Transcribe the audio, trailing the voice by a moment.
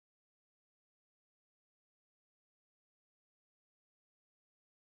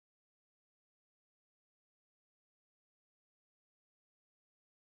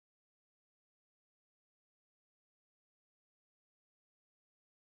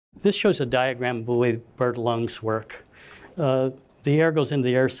This shows a diagram of the way bird lungs work. The air goes into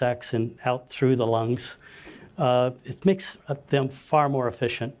the air sacs and out through the lungs. It makes them far more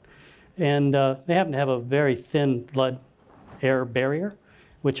efficient. And they happen to have a very thin blood-air barrier,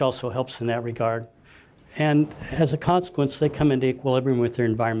 which also helps in that regard. And as a consequence, they come into equilibrium with their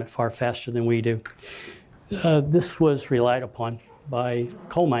environment far faster than we do. This was relied upon by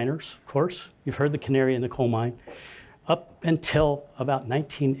coal miners, of course. You've heard the canary in the coal mine, up until about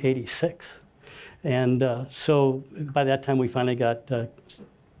 1986. And so by that time, we finally got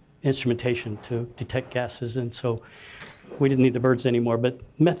instrumentation to detect gases, and so we didn't need the birds anymore. But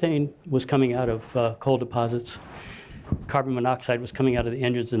methane was coming out of coal deposits. Carbon monoxide was coming out of the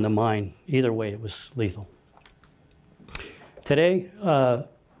engines in the mine. Either way, it was lethal. Today,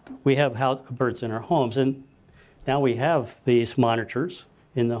 we have birds in our homes, and now we have these monitors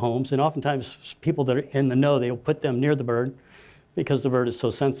in the homes, and oftentimes people that are in the know, they'll put them near the bird because the bird is so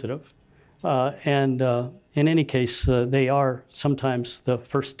sensitive. In any case, they are sometimes the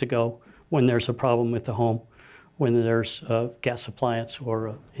first to go when there's a problem with the home, when there's a gas appliance or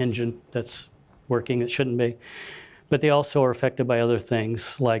an engine that's working that shouldn't be. But they also are affected by other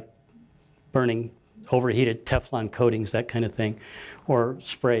things like burning overheated Teflon coatings, that kind of thing, or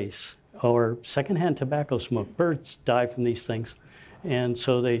sprays, or secondhand tobacco smoke. Birds die from these things, and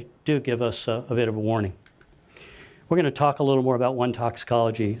so they do give us a bit of a warning. We're going to talk a little more about one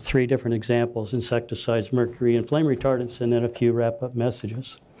toxicology, 3 different examples: insecticides, mercury, and flame retardants, and then a few wrap-up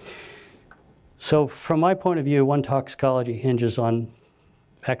messages. So from my point of view, one toxicology hinges on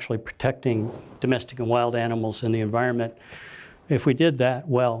actually protecting domestic and wild animals in the environment. If we did that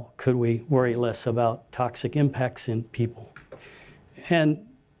well, could we worry less about toxic impacts in people? And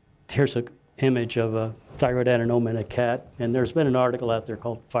here's an image of a thyroid adenoma in a cat, and there's been an article out there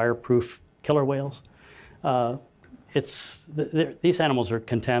called Fireproof Killer Whales. These animals are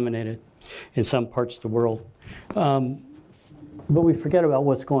contaminated in some parts of the world. But we forget about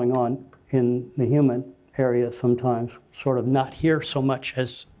what's going on in the human area sometimes, sort of not here so much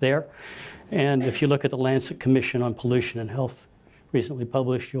as there. And if you look at the Lancet Commission on Pollution and Health recently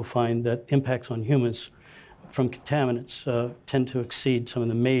published, you'll find that impacts on humans from contaminants tend to exceed some of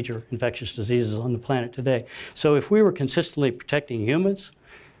the major infectious diseases on the planet today. So if we were consistently protecting humans,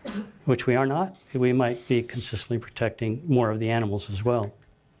 which we are not, we might be consistently protecting more of the animals as well.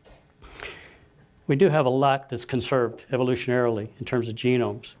 We do have a lot that's conserved evolutionarily in terms of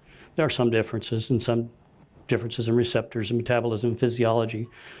genomes. There are some differences in receptors and metabolism and physiology,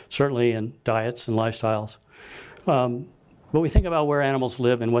 certainly in diets and lifestyles. But we think about where animals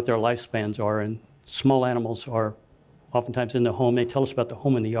live and what their lifespans are, and small animals are oftentimes in the home. They tell us about the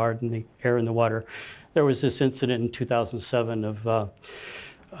home and the yard and the air and the water. There was this incident in 2007 of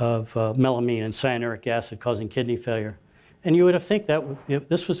melamine and cyanuric acid causing kidney failure. And you would have think that if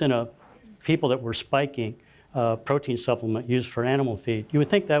this was in people that were spiking protein supplement used for animal feed, you would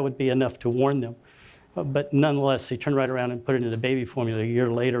think that would be enough to warn them. But nonetheless, they turned right around and put it into baby formula a year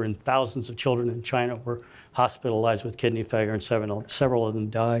later, and thousands of children in China were hospitalized with kidney failure, and several of them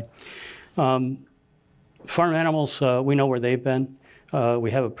died. Farm animals, we know where they've been.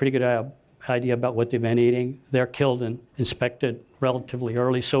 We have a pretty good idea about what they've been eating. They're killed and inspected relatively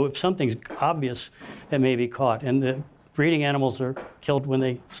early. So if something's obvious, it may be caught. And the breeding animals are killed when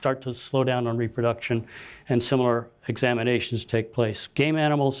they start to slow down on reproduction, and similar examinations take place. Game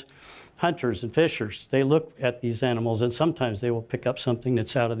animals, hunters and fishers, they look at these animals, and sometimes they will pick up something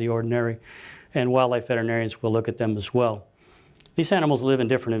that's out of the ordinary, and wildlife veterinarians will look at them as well. These animals live in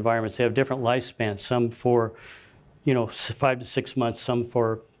different environments. They have different lifespans, some for 5 to 6 months, some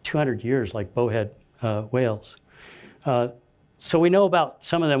for 200 years, like bowhead whales. So we know about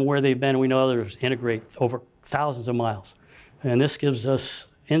some of them, where they've been, and we know others integrate over thousands of miles. And this gives us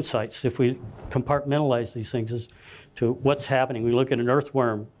insights if we compartmentalize these things as to what's happening. We look at an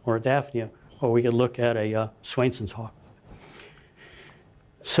earthworm or a daphnia, or we could look at a Swainson's hawk.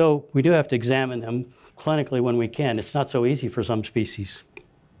 So we do have to examine them clinically when we can. It's not so easy for some species.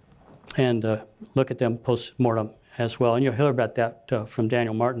 And look at them post-mortem as well. And you'll hear about that from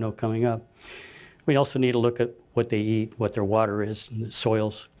Daniel Martineau coming up. We also need to look at what they eat, what their water is, and the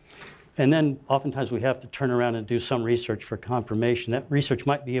soils. And then oftentimes we have to turn around and do some research for confirmation. That research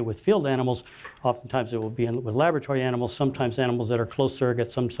might be with field animals. Oftentimes it will be with laboratory animals, sometimes animals that are close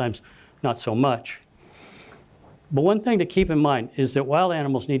surrogates, sometimes not so much. But one thing to keep in mind is that wild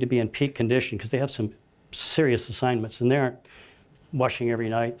animals need to be in peak condition because they have some serious assignments, and they aren't washing every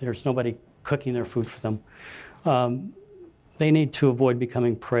night. There's nobody cooking their food for them. They need to avoid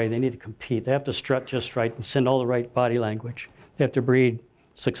becoming prey. They need to compete. They have to strut just right and send all the right body language. They have to breed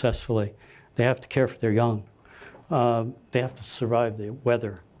successfully. They have to care for their young. They have to survive the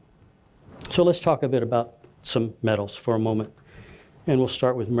weather So let's talk a bit about some metals for a moment. And we'll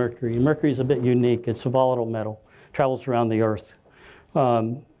start with mercury. Mercury is a bit unique. It's a volatile metal, travels around the earth.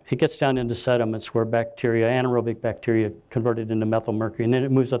 It gets down into sediments where bacteria, anaerobic bacteria, convert it into methyl mercury, and then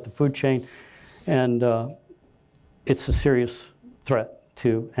it moves up the food chain, and it's a serious threat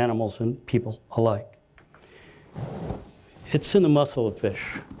to animals and people alike. It's in the muscle of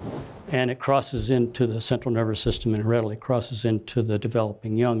fish, and it crosses into the central nervous system and readily crosses into the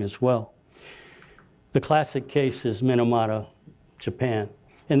developing young as well. The classic case is Minamata, Japan.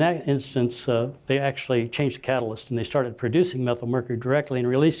 In that instance, they actually changed the catalyst and they started producing methyl mercury directly and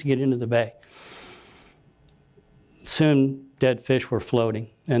releasing it into the bay. Soon, dead fish were floating,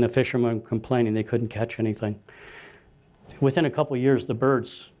 and the fishermen were complaining they couldn't catch anything. Within a couple of years, the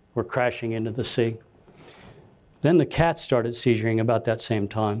birds were crashing into the sea. Then the cats started seizuring about that same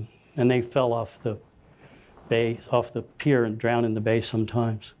time, and they fell off the bay, off the pier, and drowned in the bay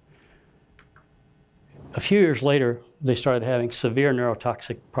sometimes. A few years later, they started having severe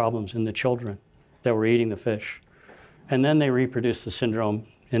neurotoxic problems in the children that were eating the fish. And then they reproduced the syndrome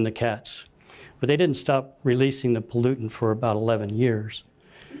in the cats. But they didn't stop releasing the pollutant for about 11 years.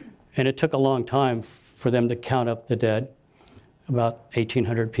 And it took a long time for them to count up the dead, about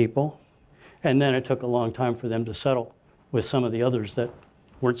 1,800 people. And then it took a long time for them to settle with some of the others that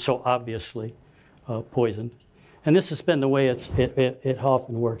weren't so obviously poisoned. And this has been the way it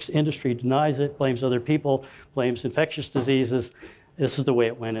often works. Industry denies it, blames other people, blames infectious diseases. This is the way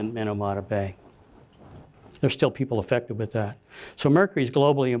it went in Minamata Bay. There's still people affected with that. So mercury is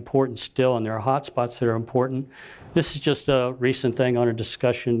globally important still, and there are hotspots that are important. This is just a recent thing on a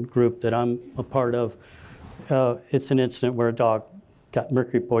discussion group that I'm a part of. It's an incident where a dog got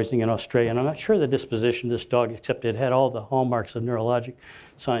mercury poisoning in Australia, and I'm not sure the disposition of this dog, except it had all the hallmarks of neurologic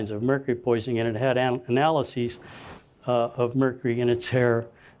signs of mercury poisoning, and it had analyses of mercury in its hair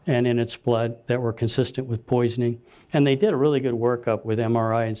and in its blood that were consistent with poisoning. And they did a really good workup with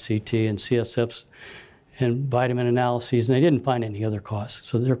MRI and CT and CSFs and vitamin analyses, and they didn't find any other cause.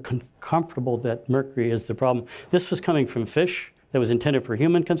 So they're comfortable that mercury is the problem. This was coming from fish that was intended for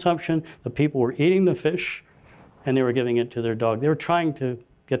human consumption. The people were eating the fish, and they were giving it to their dog. They were trying to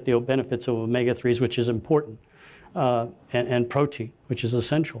get the benefits of omega-3s, which is important, and protein, which is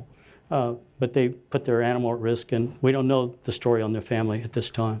essential. But they put their animal at risk, and we don't know the story on their family at this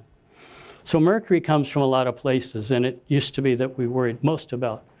time. So mercury comes from a lot of places, and it used to be that we worried most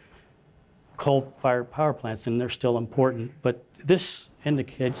about coal-fired power plants, and they're still important. But this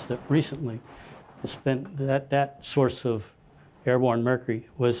indicates that recently it's been that source of airborne mercury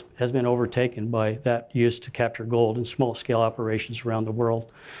has been overtaken by that used to capture gold in small-scale operations around the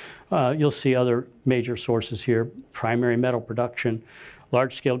world. You'll see other major sources here: primary metal production,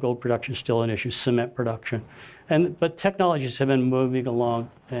 large-scale gold production is still an issue, cement production. But technologies have been moving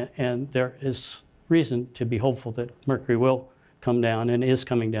along, and there is reason to be hopeful that mercury will come down and is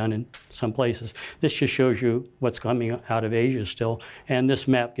coming down in some places. This just shows you what's coming out of Asia still, and this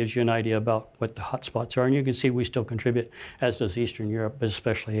map gives you an idea about what the hot spots are, and you can see we still contribute, as does Eastern Europe, but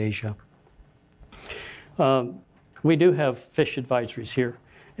especially Asia. We do have fish advisories here,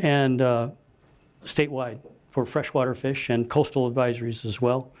 and statewide for freshwater fish, and coastal advisories as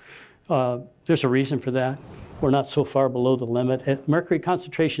well. There's a reason for that. We're not so far below the limit. Mercury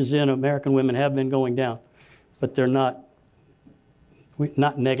concentrations in American women have been going down, but they're not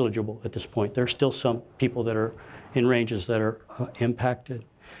negligible at this point. There are still some people that are in ranges that are impacted.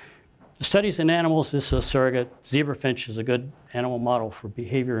 The studies in animals, this is a surrogate. Zebrafinch is a good animal model for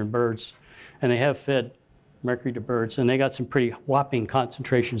behavior in birds, and they have fed mercury to birds, and they got some pretty whopping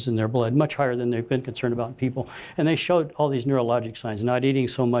concentrations in their blood, much higher than they've been concerned about in people. And they showed all these neurologic signs: not eating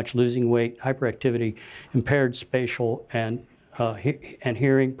so much, losing weight, hyperactivity, impaired spatial and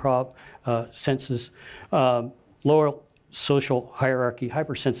hearing senses, lower social hierarchy,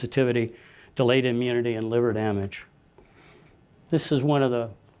 hypersensitivity, delayed immunity, and liver damage. This is one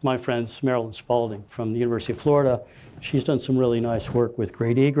of my friends, Marilyn Spalding from the University of Florida. She's done some really nice work with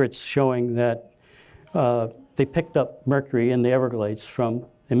great egrets showing that they picked up mercury in the Everglades from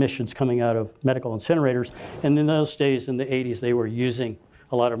emissions coming out of medical incinerators. And in those days, in the 80s, they were using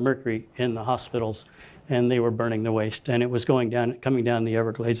a lot of mercury in the hospitals, and they were burning the waste. And it was coming down the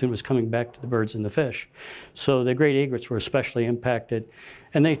Everglades, and it was coming back to the birds and the fish. So the great egrets were especially impacted.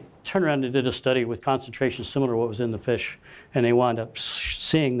 And they turned around and did a study with concentrations similar to what was in the fish, and they wound up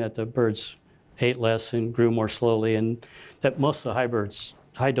seeing that the birds ate less and grew more slowly, and that most of the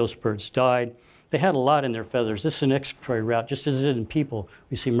high-dose birds died. They had a lot in their feathers. This is an excretory route, just as it is in people.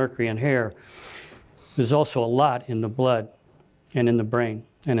 We see mercury in hair. There's also a lot in the blood and in the brain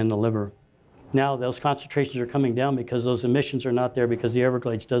and in the liver. Now those concentrations are coming down because those emissions are not there, because the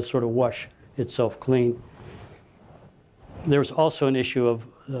Everglades does sort of wash itself clean. There's also an issue of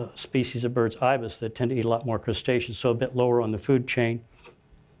species of birds, ibis, that tend to eat a lot more crustaceans, so a bit lower on the food chain.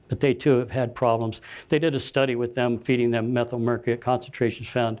 But they too have had problems. They did a study with them, feeding them methylmercury at concentrations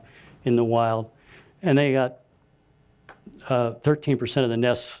found in the wild. And they got 13% of the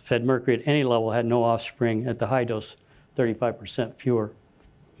nests fed mercury at any level had no offspring. At the high dose, 35% fewer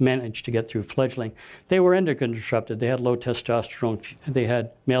managed to get through fledgling. They were endocrine disrupted. They had low testosterone. They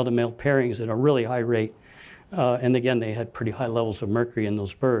had male-to-male pairings at a really high rate. And again, they had pretty high levels of mercury in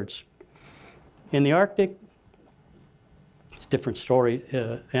those birds. In the Arctic, it's a different story,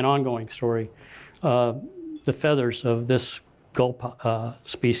 an ongoing story. The feathers of this gull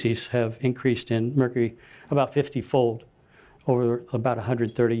species have increased in mercury about 50-fold over about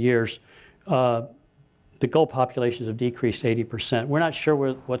 130 years. The gull populations have decreased 80%. We're not sure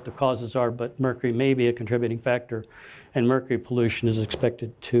what the causes are, but mercury may be a contributing factor, and mercury pollution is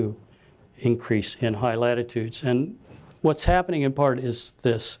expected to increase in high latitudes. And what's happening in part is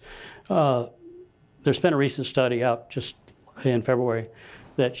this. There's been a recent study out just in February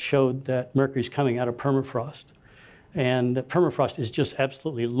that showed that mercury is coming out of permafrost. And that permafrost is just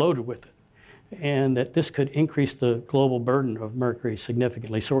absolutely loaded with it. And that this could increase the global burden of mercury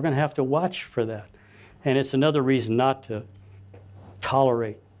significantly. So we're going to have to watch for that. And it's another reason not to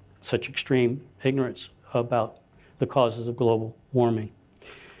tolerate such extreme ignorance about the causes of global warming.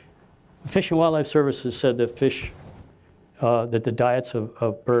 Fish and Wildlife Service said that that the diets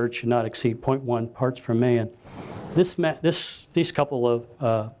of birds should not exceed 0.1 parts per million. These couple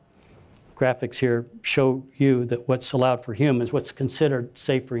of graphics here show you that what's allowed for humans, what's considered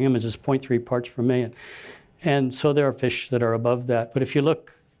safe for humans, is 0.3 parts per million. And so there are fish that are above that. But if you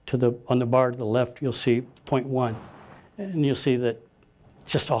look on the bar to the left, you'll see 0.1. And you'll see that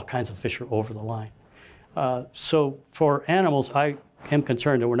just all kinds of fish are over the line. So for animals, I am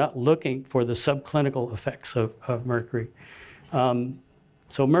concerned that we're not looking for the subclinical effects of mercury.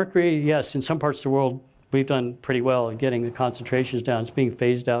 So mercury, yes, in some parts of the world, we've done pretty well in getting the concentrations down. It's being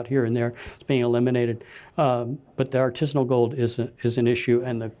phased out here and there. It's being eliminated. But the artisanal gold is an issue,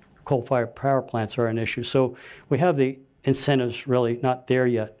 and the coal-fired power plants are an issue. So we have the incentives really not there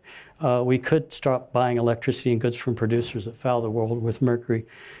yet. We could stop buying electricity and goods from producers that foul the world with mercury.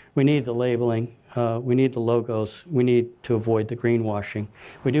 We need the labeling. We need the logos. We need to avoid the greenwashing.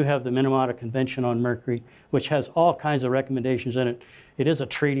 We do have the Minamata Convention on Mercury, which has all kinds of recommendations in it. It is a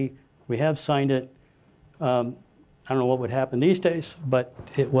treaty. We have signed it. I don't know what would happen these days, but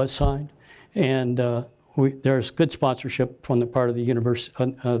it was signed. And there's good sponsorship from the part of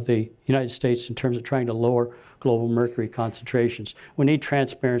the United States in terms of trying to lower global mercury concentrations. We need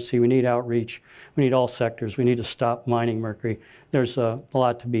transparency. We need outreach. We need all sectors. We need to stop mining mercury. There's a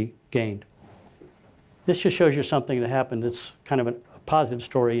lot to be gained. This just shows you something that happened. It's kind of a positive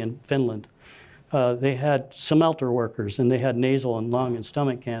story in Finland. They had smelter workers, and they had nasal and lung and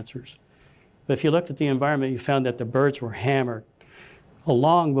stomach cancers. But if you looked at the environment, you found that the birds were hammered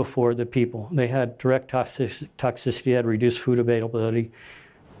long before the people. They had direct toxicity, had reduced food availability,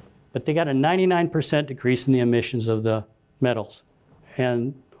 but they got a 99% decrease in the emissions of the metals.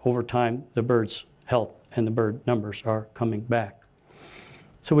 And over time, the birds' health and the bird numbers are coming back.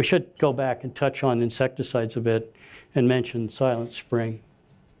 So we should go back and touch on insecticides a bit and mention Silent Spring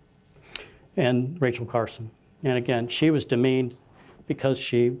and Rachel Carson. And again, she was demeaned because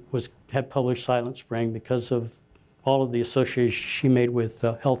she had published Silent Spring because of all of the associations she made with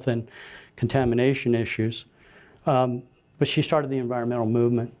health and contamination issues. But she started the environmental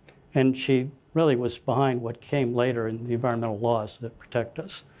movement, and she really was behind what came later in the environmental laws that protect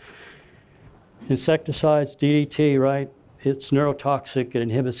us. Insecticides, DDT, right? It's neurotoxic. It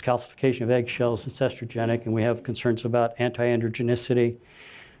inhibits calcification of eggshells. It's estrogenic, and we have concerns about anti-androgenicity,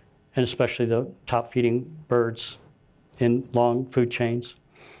 and especially the top-feeding birds in long food chains,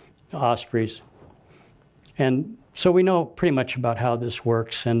 ospreys. And so we know pretty much about how this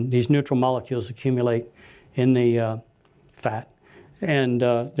works, and these neutral molecules accumulate in the fat, and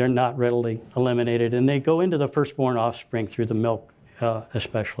they're not readily eliminated, and they go into the firstborn offspring through the milk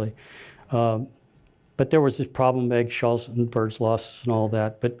especially. But there was this problem of eggshells and birds' losses and all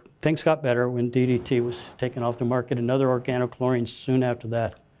that, but things got better when DDT was taken off the market and other organochlorines soon after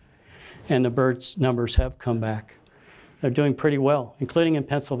that, and the birds' numbers have come back. They're doing pretty well, including in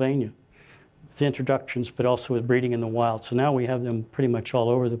Pennsylvania, with introductions, but also with breeding in the wild. So now we have them pretty much all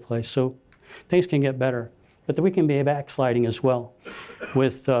over the place. So things can get better, but we can be backsliding as well.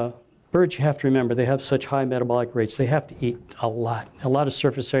 With birds, you have to remember, they have such high metabolic rates. They have to eat a lot of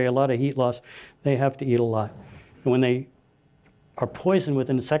surface area, a lot of heat loss. They have to eat a lot. And when they are poisoned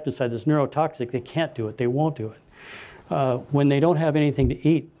with an insecticide that's neurotoxic, they can't do it. They won't do it. When they don't have anything to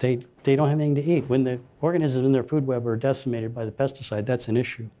eat, they don't have anything to eat. When the organisms in their food web are decimated by the pesticide, that's an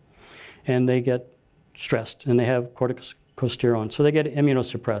issue. And they get stressed, and they have corticosteroid, so they get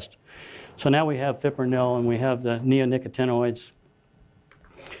immunosuppressed. So now we have fipronil, and we have the neonicotinoids.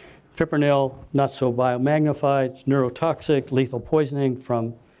 Fipronil, not so biomagnified, it's neurotoxic, lethal poisoning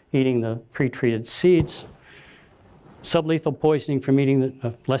from eating the pre-treated seeds, sublethal poisoning from eating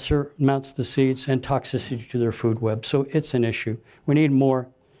the lesser amounts of the seeds, and toxicity to their food web. So it's an issue. We need more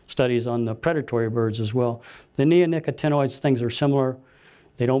studies on the predatory birds as well. The neonicotinoids, things are similar.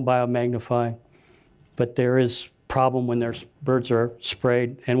 They don't biomagnify, but there is problem when their birds are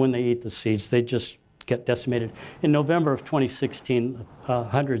sprayed and when they eat the seeds. They just get decimated. In November of 2016,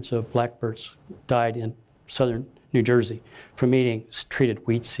 hundreds of blackbirds died in southern New Jersey from eating treated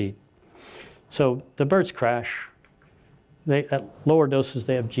wheat seed. So the birds crash. At lower doses,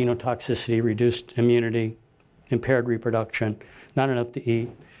 they have genotoxicity, reduced immunity, impaired reproduction, not enough to eat.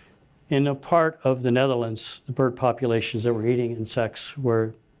 In a part of the Netherlands, the bird populations that were eating insects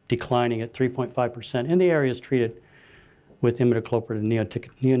were declining at 3.5% in the areas treated with imidacloprid and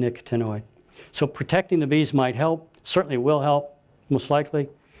neonicotinoid. So protecting the bees might help, certainly will help, most likely.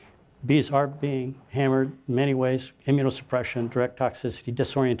 Bees are being hammered in many ways, immunosuppression, direct toxicity,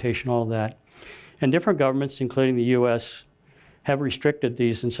 disorientation, all of that. And different governments, including the US, have restricted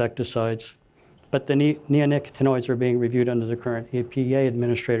these insecticides, but the neonicotinoids are being reviewed under the current EPA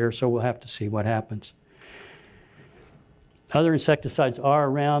administrator, so we'll have to see what happens. Other insecticides are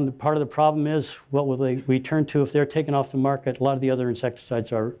around. Part of the problem is, what will we turn to if they're taken off the market? A lot of the other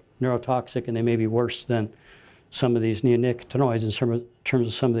insecticides are neurotoxic, and they may be worse than some of these neonicotinoids in terms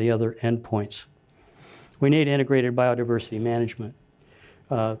of some of the other endpoints. We need integrated biodiversity management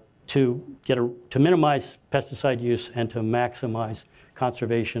to minimize pesticide use and to maximize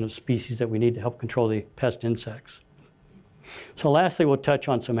conservation of species that we need to help control the pest insects. So lastly, we'll touch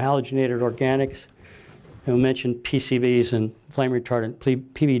on some halogenated organics. And we'll mention PCBs and flame retardant,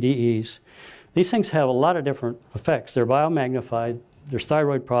 PBDEs. These things have a lot of different effects. They're biomagnified. There's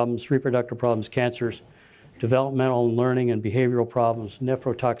thyroid problems, reproductive problems, cancers, developmental and learning and behavioral problems,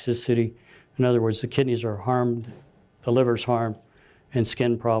 nephrotoxicity. In other words, the kidneys are harmed, the liver's harmed, and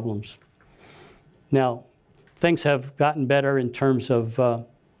skin problems. Now, things have gotten better in terms of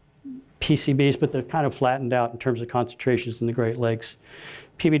PCBs, but they're kind of flattened out in terms of concentrations in the Great Lakes.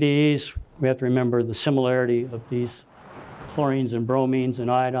 PBDEs, we have to remember the similarity of these chlorines and bromines and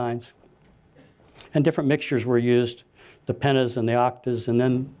iodines. And different mixtures were used, the pentas and the octas, and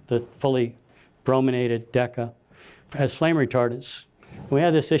then the fully brominated deca as flame retardants. We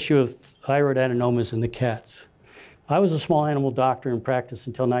had this issue of thyroid adenomas in the cats. I was a small animal doctor in practice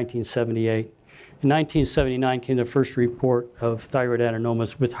until 1978. In 1979 came the first report of thyroid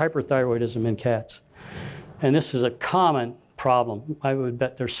adenomas with hyperthyroidism in cats. And this is a common problem. I would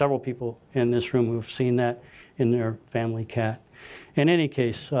bet there's several people in this room who've seen that in their family cat. In any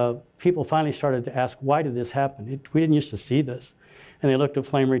case, people finally started to ask, why did this happen? We didn't used to see this. And they looked at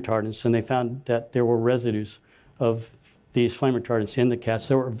flame retardants, and they found that there were residues of these flame retardants in the cats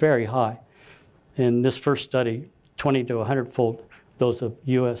that were very high. In this first study, 20 to 100-fold those of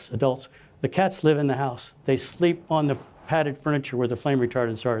US adults. The cats live in the house. They sleep on the padded furniture where the flame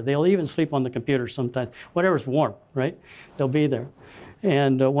retardants are. They'll even sleep on the computer sometimes. Whatever's warm, right? They'll be there.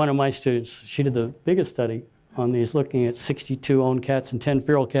 And one of my students, she did the biggest study on these, looking at 62 owned cats and 10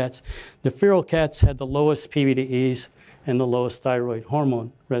 feral cats. The feral cats had the lowest PBDEs and the lowest thyroid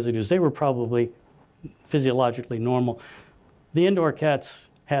hormone residues. They were probably physiologically normal. The indoor cats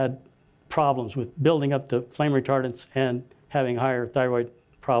had problems with building up the flame retardants and having higher thyroid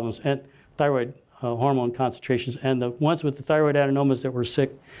problems and thyroid hormone concentrations. And the ones with the thyroid adenomas that were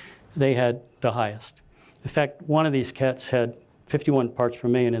sick, they had the highest. In fact, one of these cats had 51 parts per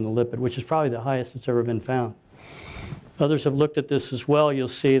million in the lipid, which is probably the highest that's ever been found. Others have looked at this as well. You'll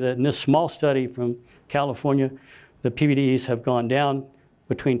see that in this small study from California, the PBDEs have gone down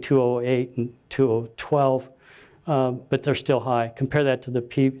between 2008 and 2012. But they're still high. Compare that to the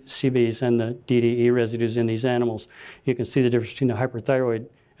PCBs and the DDE residues in these animals. You can see the difference between the hyperthyroid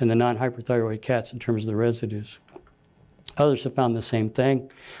and the non-hyperthyroid cats in terms of the residues. Others have found the same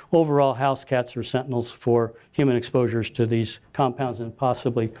thing. Overall, house cats are sentinels for human exposures to these compounds and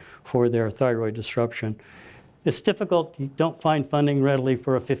possibly for their thyroid disruption. It's difficult. You don't find funding readily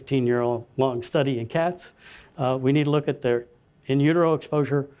for a 15-year-long study in cats. We need to look at their in utero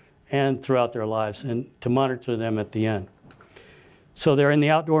exposure and throughout their lives, and to monitor them at the end. So they're in the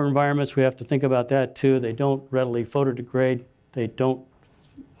outdoor environments. We have to think about that too. They don't readily photodegrade.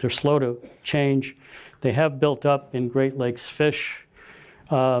 They're slow to change. They have built up in Great Lakes fish.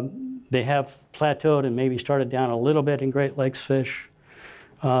 They have plateaued and maybe started down a little bit in Great Lakes fish.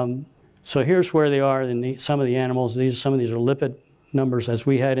 So here's where they are in some of the animals. Some of these are lipid numbers as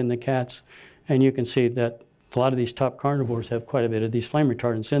we had in the cats. And you can see that a lot of these top carnivores have quite a bit of these flame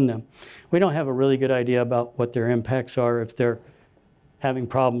retardants in them. We don't have a really good idea about what their impacts are, if they're having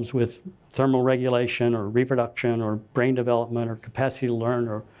problems with thermal regulation or reproduction or brain development or capacity to learn,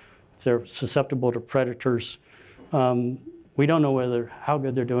 or if they're susceptible to predators. We don't know how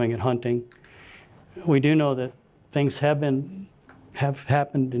good they're doing at hunting. We do know that things have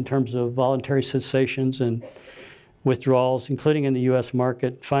happened in terms of voluntary cessations and withdrawals, including in the U.S.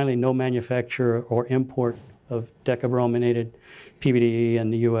 market. Finally, no manufacture or import of decabrominated PBDE in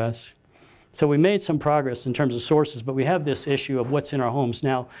the U.S. So we made some progress in terms of sources, but we have this issue of what's in our homes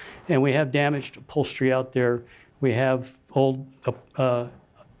now, and we have damaged upholstery out there. We have old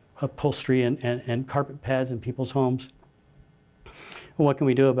upholstery and carpet pads in people's homes. Well, what can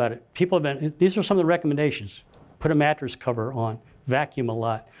we do about it? These are some of the recommendations. Put a mattress cover on, vacuum a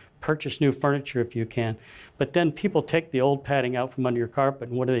lot, purchase new furniture if you can. But then people take the old padding out from under your carpet,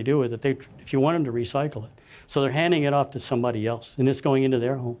 and what do they do with it? If you want them to recycle it. So they're handing it off to somebody else, and it's going into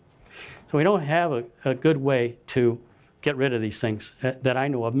their home. So we don't have a good way to get rid of these things that I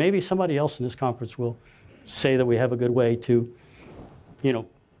know of. Maybe somebody else in this conference will say that we have a good way to,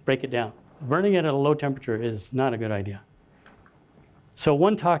 break it down. Burning it at a low temperature is not a good idea. So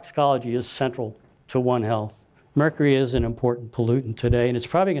One Toxicology is central to One Health. Mercury is an important pollutant today, and it's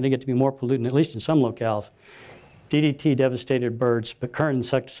probably going to get to be more pollutant, at least in some locales. DDT devastated birds, but current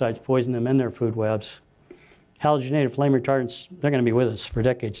insecticides poison them in their food webs. Halogenated flame retardants, they're going to be with us for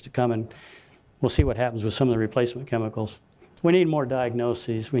decades to come, and we'll see what happens with some of the replacement chemicals. We need more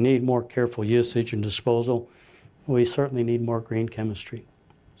diagnoses. We need more careful usage and disposal. We certainly need more green chemistry.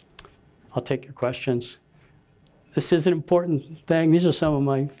 I'll take your questions. This is an important thing. These are some of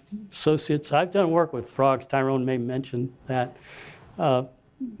my associates. I've done work with frogs. Tyrone may mention that.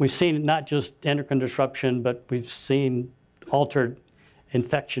 We've seen not just endocrine disruption, but we've seen altered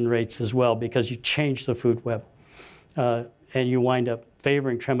infection rates as well, because you change the food web. And you wind up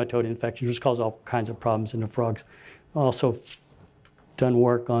favoring trematode infections, which cause all kinds of problems in the frogs. Also done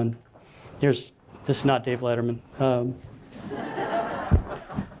work on, this is not Dave Letterman.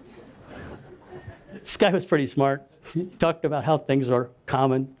 This guy was pretty smart. He talked about how things are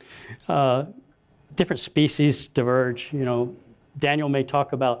common. Different species diverge. Daniel may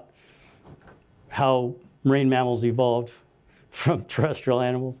talk about how marine mammals evolved from terrestrial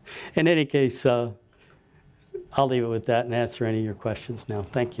animals. In any case, I'll leave it with that and answer any of your questions now.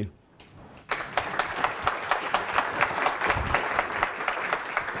 Thank you.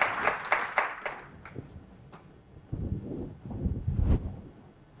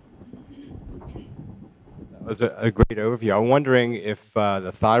 That was a great overview. I'm wondering if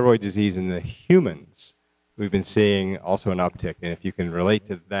the thyroid disease in the humans, we've been seeing also an uptick, and if you can relate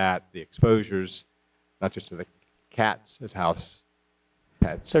to that, the exposures, not just to the cats as house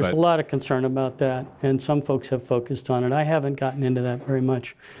pets. There's a lot of concern about that, and some folks have focused on it. I haven't gotten into that very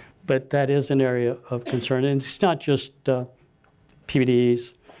much, but that is an area of concern. And it's not just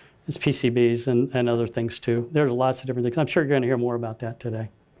PBDs, it's PCBs and other things too. There's lots of different things. I'm sure you're going to hear more about that today.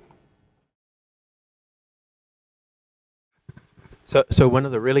 So one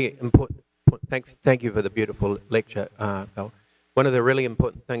of the really important, thank you for the beautiful lecture, Val. One of the really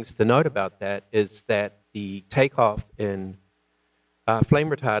important things to note about that is that the takeoff in flame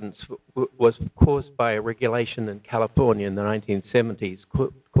retardants was caused by a regulation in California in the 1970s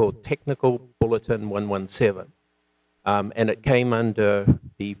called Technical Bulletin 117. And it came under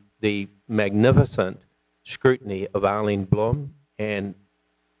the magnificent scrutiny of Arlene Blum, and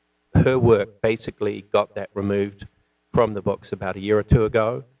her work basically got that removed from the books about a year or two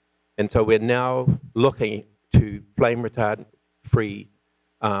ago. And so we're now looking to flame retardant-free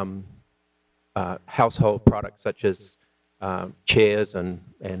household products such as chairs and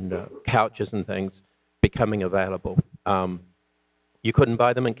couches and things becoming available. You couldn't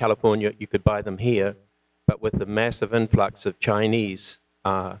buy them in California, you could buy them here, but with the massive influx of Chinese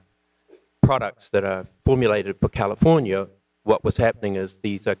products that are formulated for California, what was happening is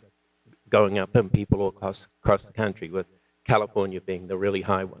these are going up in people all across the country, with California being the really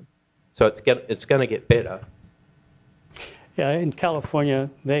high one. So it's going to get better. Yeah, in California,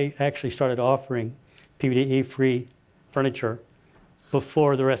 they actually started offering PBDE-free furniture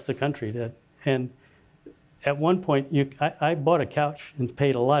before the rest of the country did. And at one point, I bought a couch and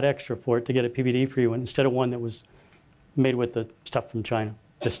paid a lot extra for it to get a PBDE-free one instead of one that was made with the stuff from China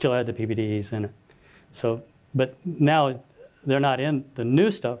that still had the PBDEs in it. So, but now they're not in the new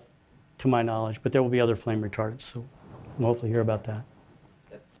stuff, to my knowledge, but there will be other flame retardants, so we'll hopefully hear about that.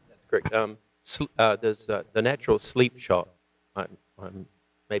 Patrick. There's the Natural Sleep Shop. I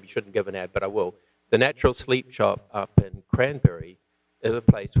maybe shouldn't give an ad, but I will. The Natural Sleep Shop up in Cranberry is a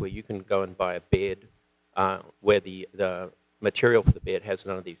place where you can go and buy a bed where the material for the bed has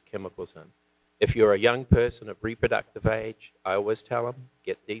none of these chemicals in. If you're a young person of reproductive age, I always tell them,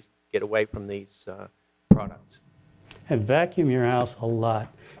 get away from these products. And vacuum your house a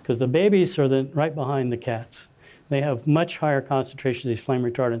lot, because the babies are right behind the cats. They have much higher concentrations of these flame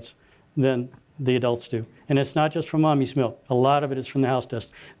retardants than the adults do. And it's not just from mommy's milk. A lot of it is from the house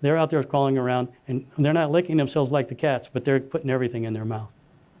dust. They're out there crawling around, and they're not licking themselves like the cats, but they're putting everything in their mouth.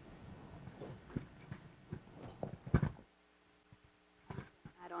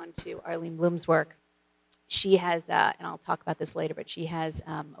 Add on to Arlene Bloom's work. She has, and I'll talk about this later, but she has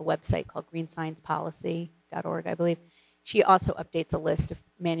a website called greensciencepolicy.org, I believe. She also updates a list of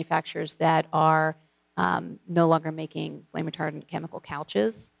manufacturers that are no longer making flame retardant chemical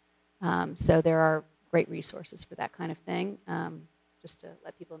couches. So there are great resources for that kind of thing, just to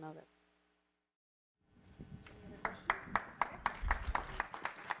let people know that